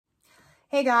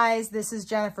Hey guys, this is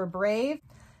Jennifer Brave.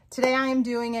 Today I am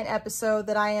doing an episode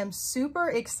that I am super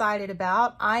excited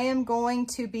about. I am going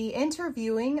to be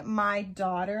interviewing my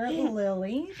daughter,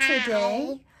 Lily,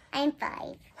 today. Hi, I'm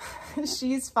 5.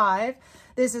 She's 5.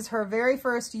 This is her very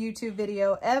first YouTube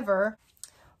video ever.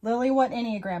 Lily, what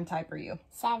Enneagram type are you?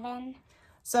 7.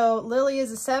 So Lily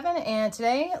is a 7, and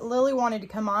today Lily wanted to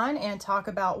come on and talk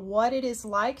about what it is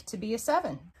like to be a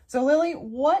 7. So Lily,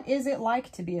 what is it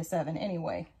like to be a 7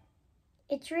 anyway?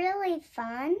 It's really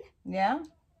fun. Yeah?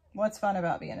 What's fun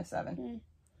about being a 7?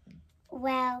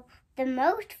 Well, the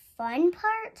most fun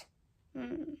part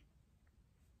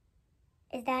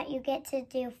is that you get to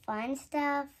do fun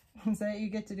stuff. Is that you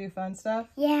get to do fun stuff?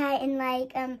 Yeah, and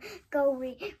like go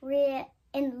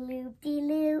in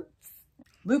loop-de-loops.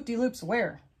 Loop-de-loops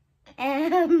where?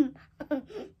 On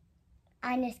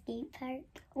a skate park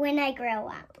when I grow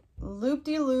up.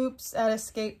 Loop-de-loops at a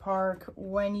skate park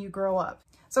when you grow up.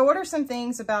 So what are some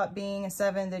things about being a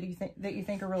 7 that you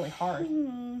think are really hard?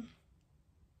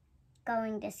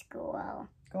 Going to school.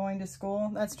 Going to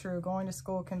school? That's true. Going to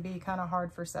school can be kind of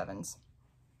hard for 7s.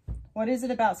 What is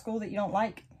it about school that you don't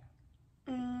like?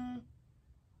 I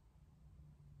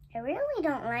really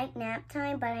don't like nap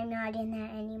time, but I'm not in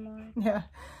that anymore. Yeah.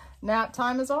 Nap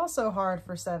time is also hard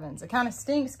for 7s. It kind of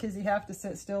stinks because you have to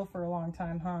sit still for a long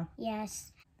time, huh?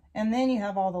 Yes. And then you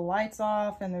have all the lights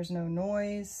off and there's no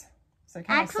noise. So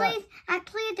actually,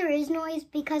 there is noise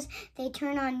because they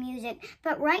turn on music.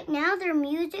 But right now, their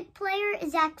music player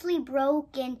is actually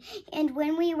broken. And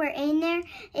when we were in there,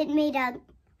 it made a...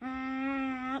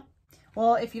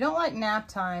 Well, if you don't like nap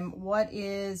time, what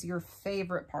is your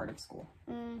favorite part of school?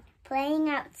 Playing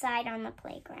outside on the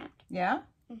playground. Yeah?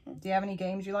 Do you have any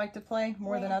games you like to play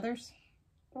more than others?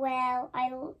 Well, I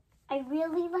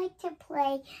really like to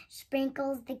play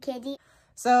Sprinkles the Kitty.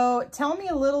 So tell me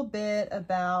a little bit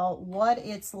about what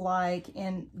it's like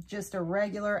in just a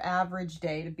regular average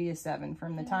day to be a 7,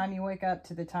 from the time you wake up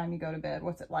to the time you go to bed.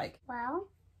 What's it like? Well,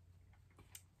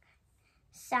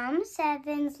 some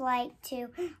 7s like to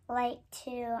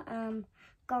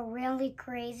go really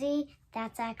crazy.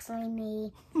 That's actually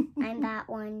me. I'm that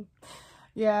one.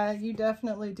 Yeah, you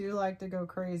definitely do like to go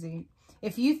crazy.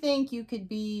 If you think you could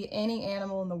be any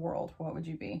animal in the world, what would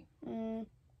you be?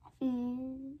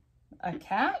 A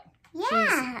cat? Yeah.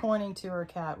 She's pointing to her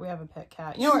cat. We have a pet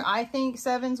cat. You know what I think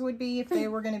 7s would be if they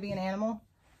were going to be an animal?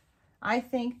 I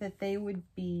think that they would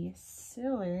be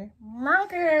silly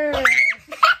monkeys.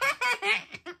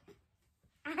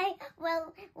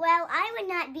 Well, I would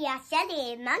not be a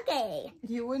silly monkey.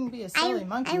 You wouldn't be a silly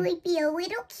monkey. I would be a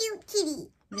little cute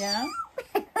kitty. Yeah?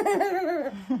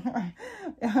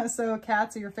 So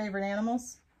cats are your favorite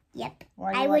animals? Yep.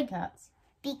 Why do you like cats?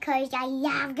 Because I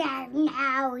love their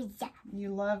nose.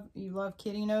 You love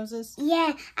kitty noses?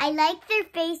 Yeah, I like their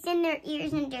face and their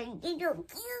ears and their little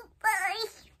cute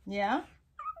eyes. Yeah?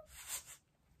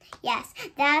 Yes,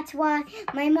 that's why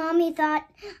my mommy thought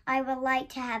I would like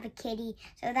to have a kitty.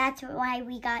 So that's why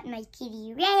we got my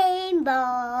kitty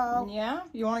Rainbow. Yeah?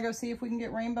 You want to go see if we can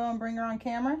get Rainbow and bring her on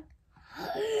camera?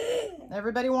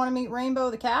 Everybody want to meet Rainbow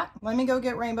the cat? Let me go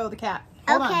get Rainbow the cat.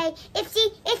 Hold on.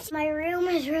 It's my room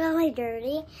is really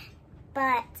dirty,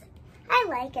 but I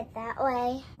like it that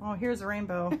way. Oh, here's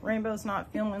Rainbow. Rainbow's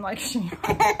not feeling like she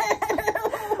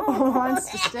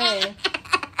wants to stay.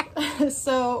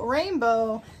 So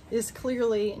Rainbow is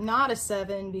clearly not a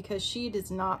 7 because she does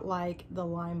not like the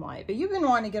limelight. But you've been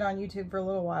wanting to get on YouTube for a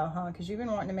little while, huh? Because you've been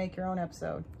wanting to make your own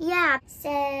episode. Yeah, so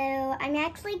I'm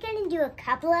actually going to do a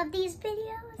couple of these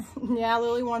videos. Yeah,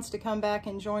 Lily wants to come back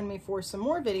and join me for some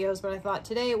more videos, but I thought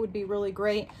today it would be really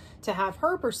great to have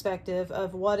her perspective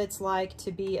of what it's like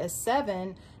to be a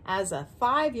 7 as a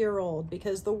 5-year-old,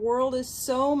 because the world is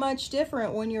so much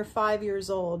different when you're 5 years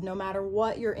old, no matter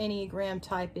what your Enneagram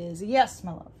type is. Yes,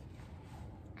 my love.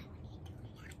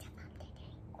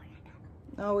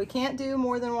 No, we can't do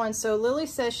more than one. So Lily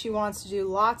says she wants to do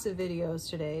lots of videos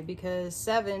today because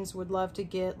 7s would love to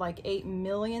get like 8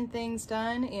 million things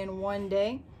done in one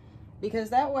day,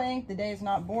 because that way the day is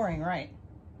not boring, right?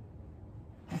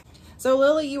 So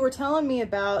Lily, you were telling me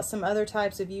about some other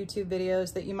types of YouTube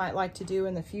videos that you might like to do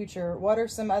in the future. What are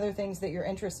some other things that you're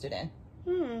interested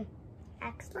in?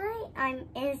 Actually, I'm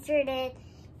interested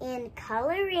in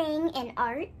coloring and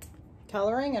art.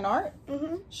 Coloring and art?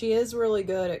 She is really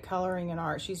good at coloring and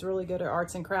art. She's really good at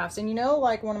arts and crafts. And you know,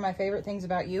 like, one of my favorite things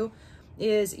about you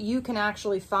is you can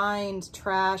actually find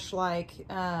trash like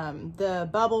the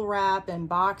bubble wrap and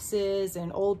boxes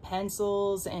and old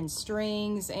pencils and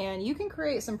strings, and you can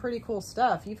create some pretty cool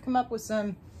stuff. You've come up with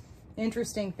some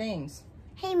interesting things.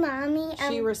 Hey, Mommy.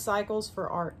 She recycles for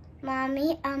art.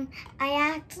 Mommy, I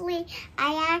actually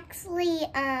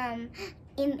am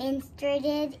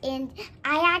interested, and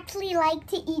I actually like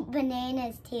to eat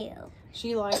bananas too.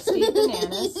 She likes to eat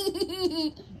bananas.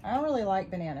 I don't really like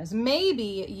bananas.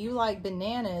 Maybe you like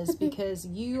bananas because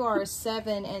you are a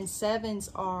 7 and 7s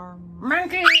are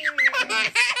monkeys.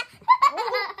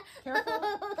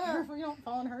 Oh, careful, you don't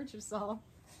fall and hurt yourself.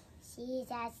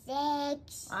 She's a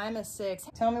 6. I'm a 6.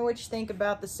 Tell me what you think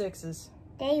about the 6s.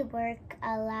 They work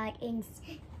a lot in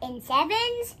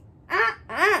 7s.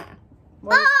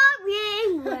 What?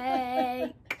 Boring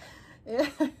work.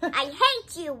 I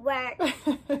hate you, work. If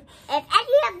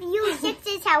any of you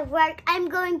 6s have work, I'm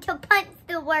going to punch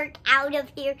the work out of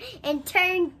here and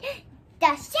turn the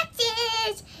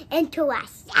 6s into a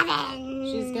 7.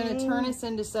 She's going to turn us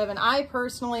into 7. I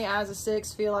personally, as a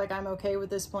 6, feel like I'm okay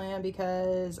with this plan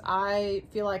because I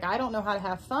feel like I don't know how to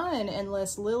have fun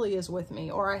unless Lily is with me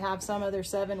or I have some other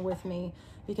 7 with me,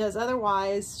 because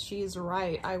otherwise, she's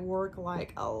right. I work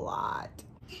like a lot.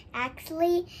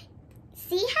 Actually,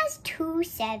 C has 2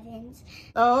 7s.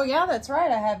 Oh, yeah, that's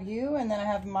right. I have you, and then I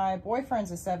have my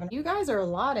boyfriend's a 7. You guys are a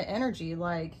lot of energy.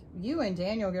 Like, you and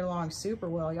Daniel get along super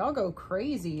well. Y'all go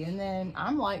crazy, and then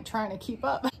I'm, like, trying to keep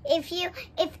up. If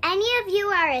any of you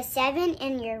are a 7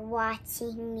 and you're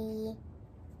watching me,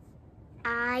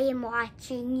 I am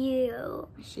watching you.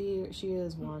 She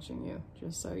is watching you,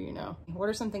 just so you know. What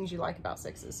are some things you like about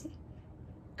 6s?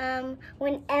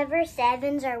 Whenever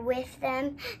 7s are with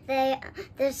them, the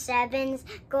 7s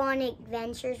go on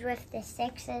adventures with the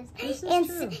 6s. This is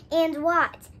true. And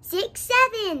what? 6,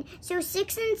 7. So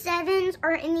 6 and 7s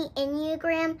are in the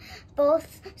Enneagram,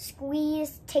 both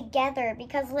squeezed together.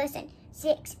 Because listen,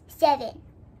 6, 7.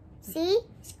 See?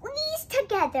 Squeezed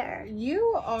together.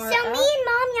 You are... So me and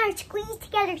Mommy are squeezed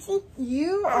together, see?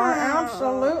 You are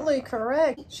absolutely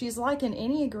correct. She's like an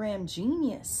Enneagram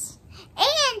genius.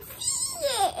 And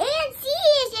C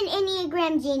is an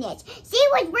Enneagram genius. C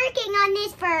was working on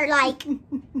this for like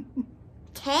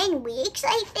 10 weeks,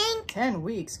 I think. 10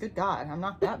 weeks? Good God, I'm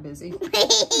not that busy.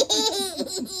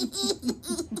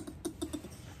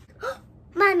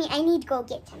 Mommy, I need to go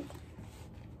get something.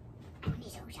 I need to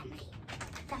show somebody.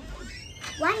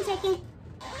 1 second.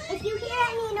 If you hear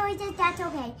any noises, that's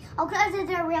okay. I'll close the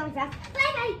door real fast.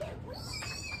 Bye-bye.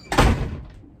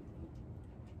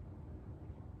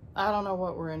 I don't know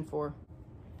what we're in for.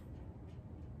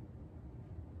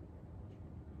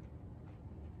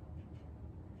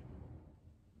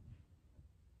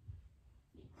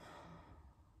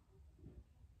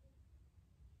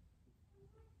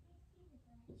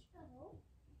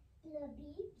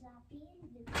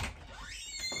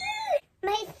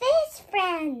 My fish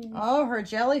friend. Oh, her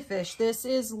jellyfish. This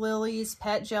is Lily's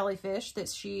pet jellyfish that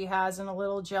she has in a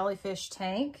little jellyfish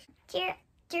tank. They're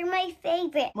my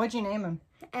favorite. What'd you name them?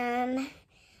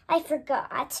 I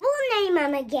forgot. We'll name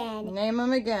them again. Name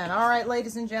them again. All right,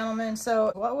 ladies and gentlemen.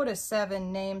 So what would a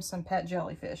 7 name some pet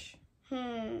jellyfish?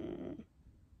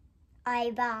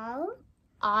 Eyeball.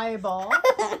 Eyeball.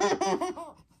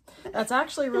 That's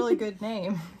actually a really good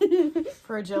name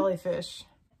for a jellyfish.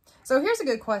 So here's a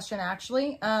good question,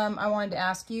 actually. I wanted to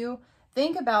ask you.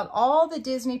 Think about all the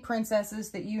Disney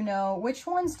princesses that you know. Which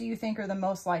ones do you think are the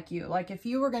most like you? Like, if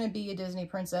you were going to be a Disney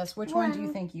princess, which one do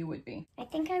you think you would be? I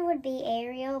think I would be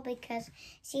Ariel because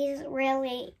she's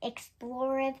really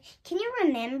explorative. Can you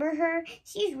remember her?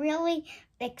 She's really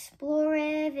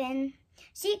explorative and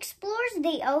she explores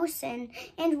the ocean.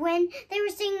 And when they were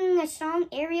singing a song,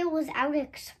 Ariel was out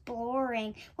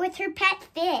exploring with her pet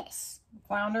fish.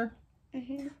 Flounder?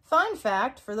 Mm-hmm. Fun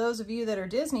fact, for those of you that are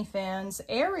Disney fans,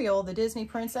 Ariel, the Disney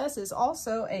princess, is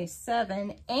also a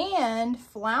 7, and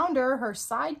Flounder, her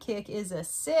sidekick, is a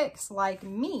 6, like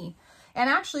me. And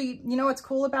actually, you know what's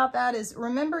cool about that is,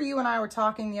 remember you and I were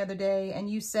talking the other day, and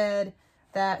you said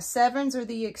that 7s are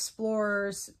the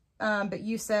explorers, but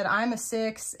you said I'm a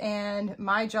 6, and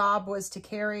my job was to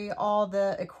carry all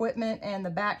the equipment and the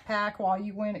backpack while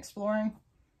you went exploring.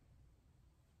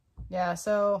 Yeah,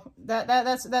 so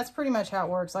that's pretty much how it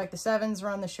works. Like, the 7s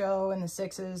run the show and the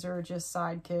 6s are just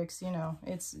sidekicks. You know,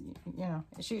 it's, you know,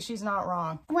 she's not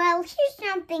wrong. Well, here's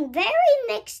something very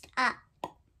mixed up.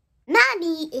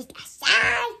 Mommy is the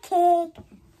sidekick.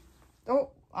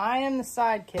 Oh, I am the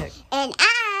sidekick. And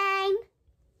I'm,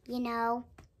 you know,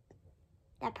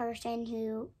 the person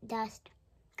who just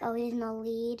goes in the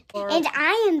lead. And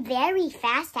I am very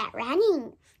fast at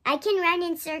running. I can run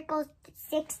in circles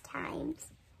 6 times.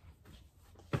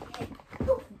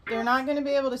 They're not going to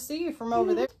be able to see you from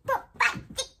over there. 4, 5,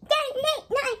 6, 7, 8,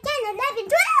 9, 10, 11,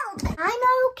 12. I'm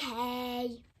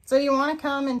okay. So you want to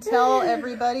come and tell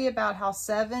everybody about how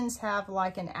 7s have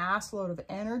like an ass load of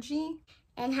energy?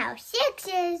 And how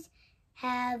 6s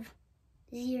have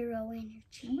 0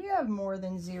 energy. We have more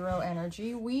than 0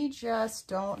 energy. We just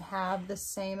don't have the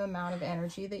same amount of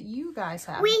energy that you guys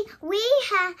have. Me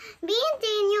and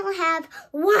Daniel have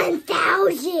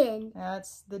 1,000.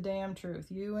 That's the damn truth.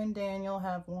 You and Daniel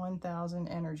have 1,000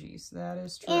 energies. That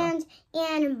is true. And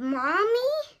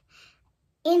Mommy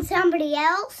and somebody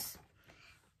else.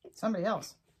 Somebody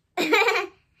else. They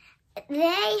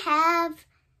have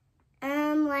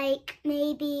like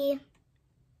maybe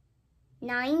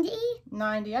 90?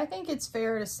 90. I think it's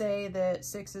fair to say that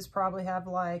 6s probably have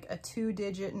like a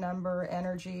 2-digit number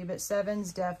energy, but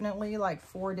 7s definitely like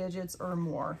 4 digits or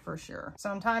more for sure.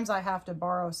 Sometimes I have to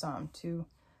borrow some to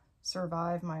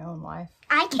survive my own life.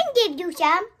 I can give you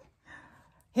some.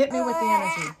 Hit me with the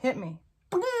energy. Hit me.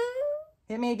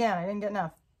 Hit me again. I didn't get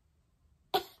enough.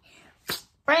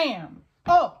 Bam.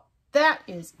 Oh, that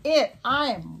is it.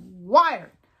 I am wired.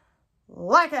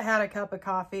 Like I had a cup of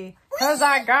coffee, because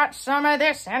I got some of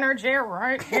this energy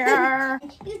right here.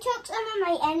 You took some of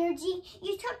my energy.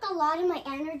 You took a lot of my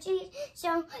energy.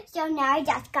 So now I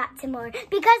just got some more.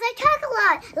 Because I talk a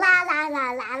lot. La, la,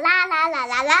 la, la, la, la, la,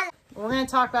 la, la. We're going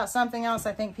to talk about something else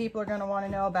I think people are going to want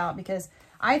to know about, because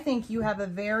I think you have a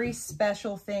very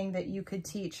special thing that you could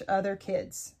teach other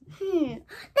kids.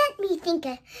 Let me think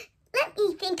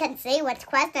and see what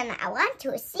question I want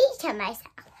to see to myself.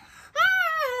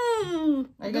 Are you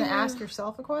going to ask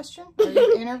yourself a question? Are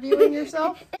you interviewing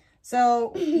yourself?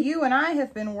 So you and I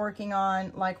have been working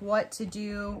on like what to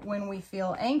do when we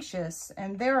feel anxious.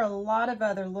 And there are a lot of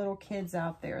other little kids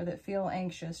out there that feel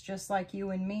anxious, just like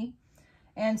you and me.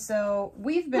 And so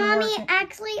we've been working...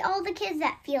 actually, all the kids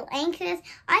that feel anxious,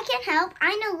 I can help.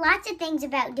 I know lots of things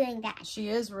about doing that. She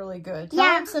is really good.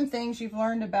 Tell them some things you've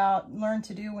learned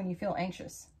to do when you feel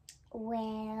anxious.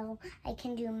 Well, I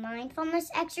can do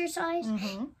mindfulness exercise.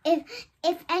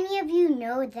 If any of you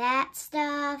know that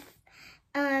stuff,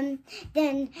 then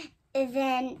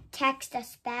text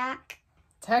us back.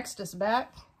 Text us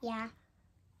back? Yeah.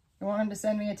 You want them to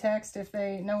send me a text if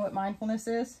they know what mindfulness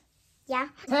is? Yeah.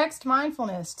 Text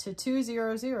mindfulness to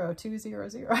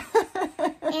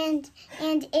 200-200.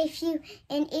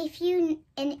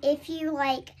 and if you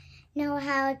like know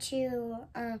how to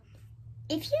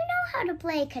if you know how to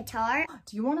play guitar.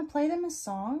 Do you want to play them a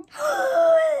song?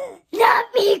 Let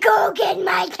me go get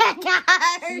my guitar.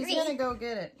 She's going to go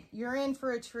get it. You're in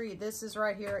for a treat. This is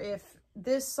right here. If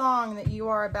this song that you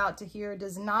are about to hear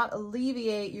does not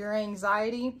alleviate your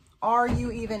anxiety, are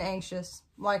you even anxious?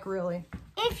 Like, really?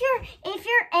 If you're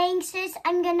anxious,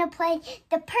 I'm going to play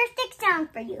the perfect song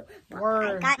for you.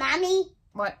 Word. Mommy.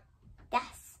 What?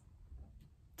 Yes.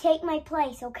 Take my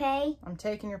place, okay? I'm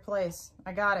taking your place.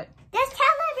 I got it. Just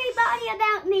tell everybody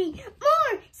about me.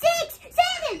 More. 6, 7,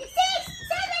 6, 7.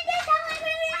 Just tell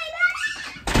everybody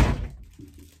about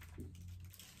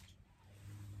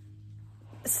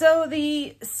it. So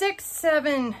the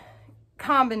 6-7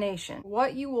 combination,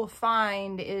 what you will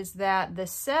find is that the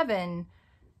 7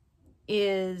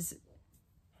 is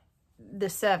the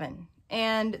 7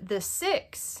 and the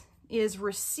 6 is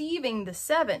receiving the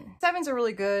 7. 7s are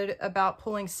really good about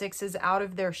pulling 6s out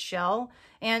of their shell,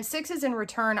 and 6s in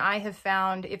return, I have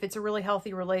found, if it's a really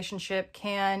healthy relationship,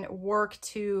 can work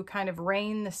to kind of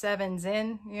rein the 7s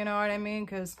in, you know what I mean?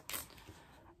 Because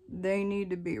they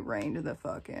need to be reined the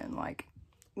fuck in, like,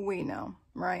 we know,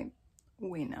 right?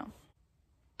 We know.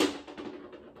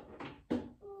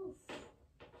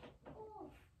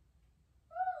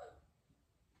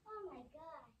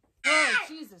 Oh,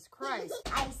 Jesus Christ.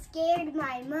 I scared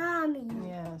my mommy.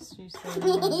 Yes, she said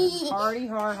hardy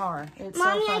har. It's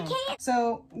Mommy, so funny. I can't.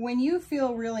 So when you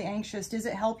feel really anxious, does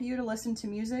it help you to listen to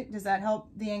music? Does that help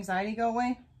the anxiety go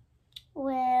away?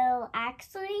 Well,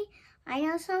 actually, I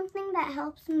know something that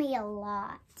helps me a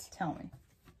lot. Tell me.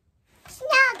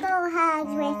 Snuggle hugs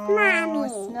with mommy.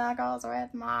 Snuggles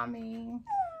with mommy.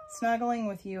 Snuggling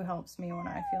with you helps me when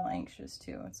I feel anxious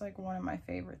too. It's like one of my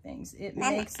favorite things. It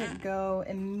makes it go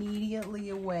immediately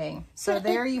away. So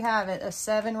there you have it, a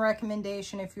 7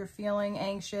 recommendation if you're feeling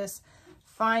anxious.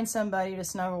 Find somebody to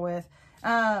snuggle with.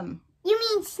 You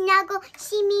mean snuggle?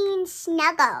 She means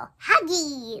snuggle.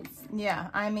 Huggies. Yeah,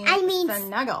 I mean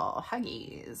snuggle,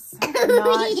 huggies.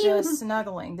 Not just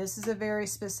snuggling. This is a very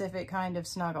specific kind of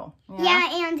snuggle.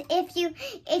 Yeah, and if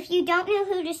you don't know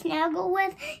who to snuggle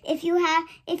with, if you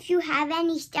have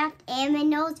any stuffed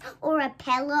animals or a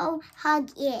pillow, hug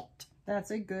it.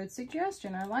 That's a good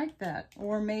suggestion. I like that.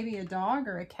 Or maybe a dog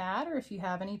or a cat, or if you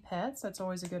have any pets, that's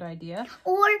always a good idea.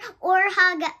 Or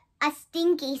hug a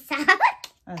stinky sock.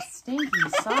 A stinky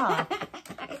sock?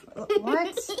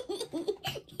 What?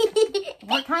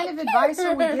 What kind of advice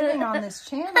are we giving on this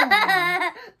channel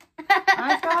now?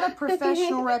 I've got a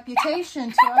professional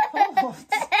reputation to uphold.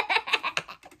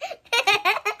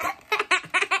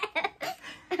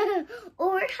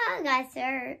 Or hug a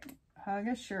shirt. Hug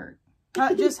a shirt.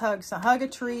 Just hug some. Hug a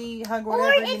tree. Hug whatever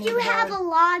Or you if need you to have hug. a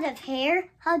lot of hair,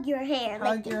 hug your hair.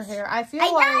 Hug your hair. I feel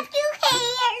I like... love your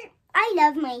hair. I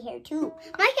love my hair too.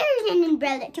 My hair is an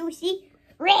umbrella too. See?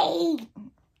 Ray.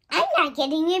 I'm not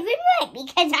getting even wet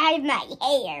because I have my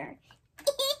hair.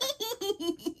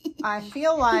 I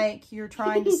feel like you're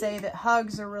trying to say that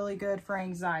hugs are really good for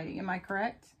anxiety. Am I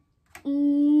correct?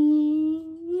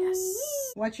 Yes.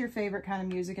 What's your favorite kind of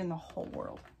music in the whole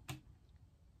world?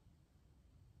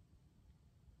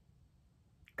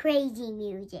 Crazy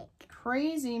music.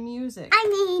 Crazy music. I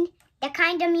mean, the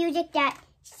kind of music that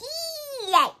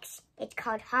she likes. It's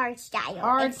called hardstyle.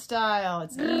 Hardstyle.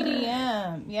 It's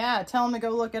EDM. Yeah, tell them to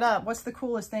go look it up. What's the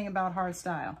coolest thing about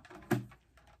hardstyle?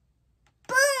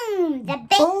 Boom! The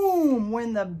bass. Boom!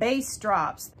 When the bass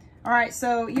drops. All right,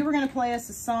 so you were going to play us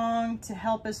a song to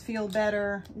help us feel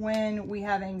better when we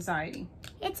have anxiety.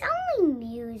 It's only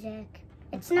music.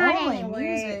 It's not only any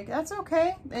music. That's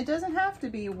okay. It doesn't have to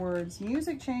be words.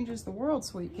 Music changes the world,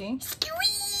 sweet pea.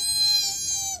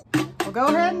 Well, go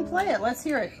ahead and play it. Let's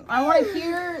hear it. I want to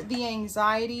hear the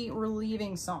anxiety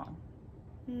relieving song.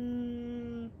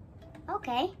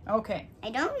 Okay. Okay.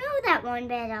 I don't know that one,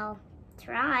 but I'll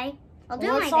try. I'll do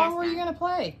my What best. song were you going to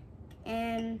play?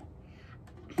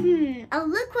 I'll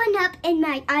look one up in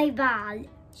my eyeball.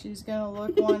 She's going to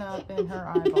look one up in her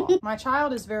eyeball. My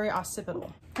child is very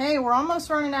occipital. Hey, we're almost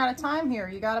running out of time here.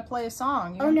 You got to play a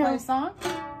song. You want to play a song?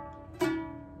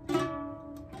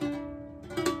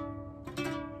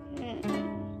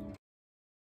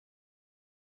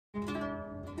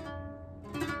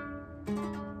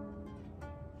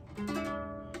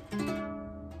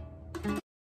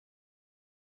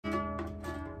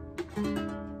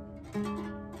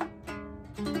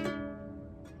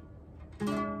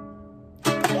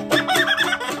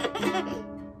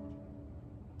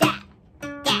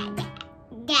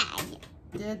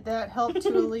 Did that help to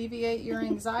alleviate your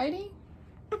anxiety?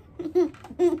 I think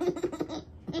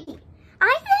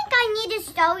I need to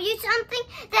show you something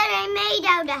that I made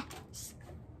out of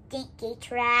sticky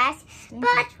trash.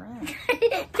 Trash.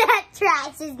 That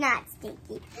trash is not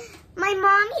sticky. My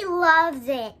mommy loves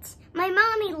it. My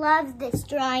mommy loves this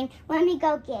drawing. Let me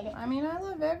go get it. I mean, I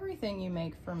love everything you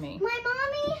make for me. My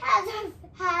mommy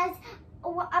has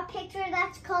a picture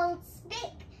that's called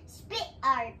spit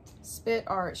art. Spit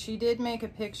art. She did make a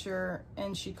picture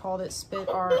and she called it spit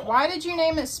art. Why did you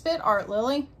name it spit art,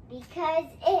 Lily? Because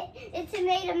it's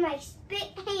made of my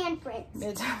spit handprints.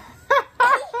 So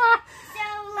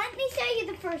let me show you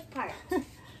the first part.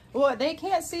 Well, they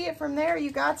can't see it from there.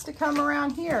 You got to come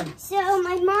around here. So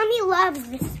my mommy loves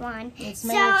this one. It's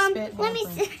made of spit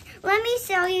handprints. Let me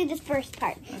show you the first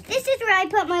part. Okay. This is where I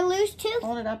put my loose tooth.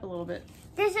 Hold it up a little bit.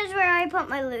 This is where I put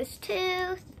my loose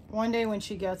tooth. One day when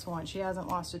she gets one, she hasn't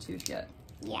lost a tooth yet.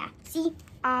 Yeah. See,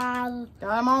 got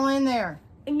them all in there.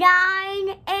 9,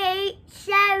 8,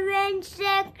 7, 6,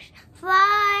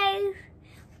 5,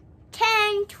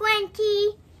 10,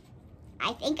 20.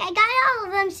 I think I got all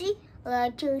of them. See,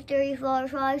 1, 2, 3, 4,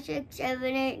 5, 6, 7,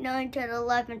 8, 9, 10,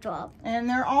 11, 12. And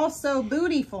they're all so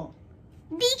bootyful.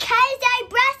 Because I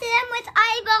brushed them with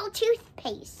eyeball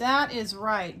toothpaste. That is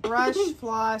right. Brush,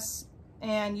 floss,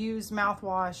 and use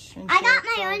mouthwash. And I got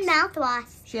my own mouthwash.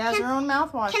 She has her own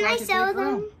mouthwash. Can I sew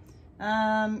them?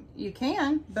 You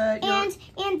can, but and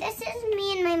this is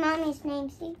me and my mommy's name.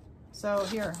 See. So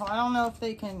here, I don't know if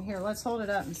they can. Here, let's hold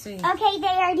it up and see. Okay, they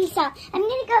already saw. I'm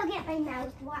gonna go get my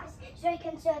mouthwash so I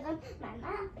can show them my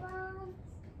mouthwash.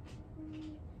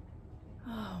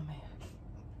 Oh man.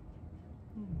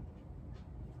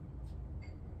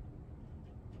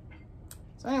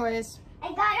 So anyways.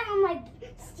 I got all my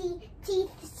teeth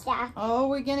stuff. Oh,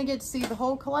 we're gonna get to see the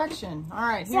whole collection. All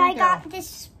right, here so we go. So I got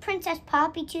this Princess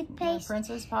Poppy toothpaste.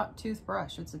 Princess Pop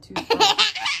toothbrush. It's a toothbrush.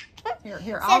 Here.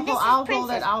 So I'll hold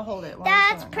it. I'll hold it.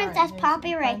 That's Princess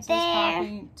Poppy right Princess there.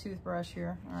 Poppy toothbrush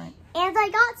here. All right. And I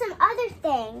got some other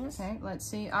things. Okay, let's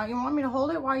see. You want me to hold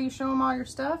it while you show them all your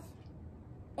stuff?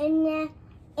 And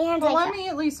well, let me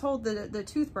at least hold the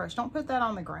toothbrush. Don't put that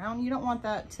on the ground. You don't want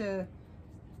that to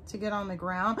get on the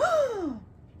ground.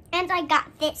 And I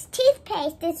got this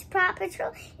toothpaste, this Paw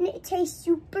Patrol, and it tastes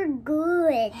super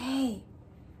good. Hey,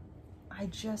 I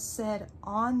just said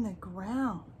on the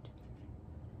ground.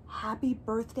 Happy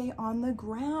birthday on the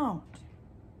ground.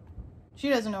 She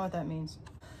doesn't know what that means.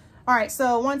 All right,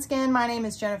 so once again, my name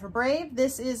is Jennifer Brave.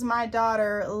 This is my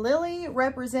daughter, Lily,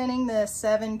 representing the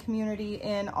 7 community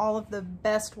in all of the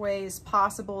best ways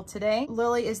possible today.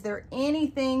 Lily, is there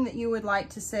anything that you would like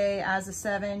to say as a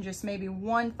 7? Just maybe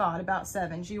one thought about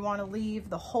 7s you want to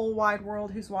leave the whole wide world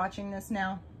who's watching this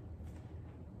now?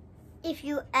 If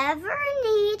you ever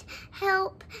need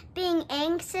help being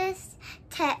anxious,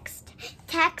 text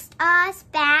us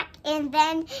back, and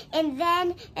then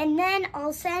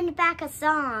I'll send back a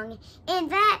song, and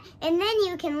then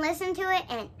you can listen to it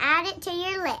and add it to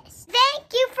your list.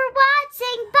 Thank you for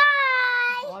watching.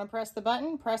 Bye. Want to press the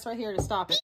button? Press right here to stop it.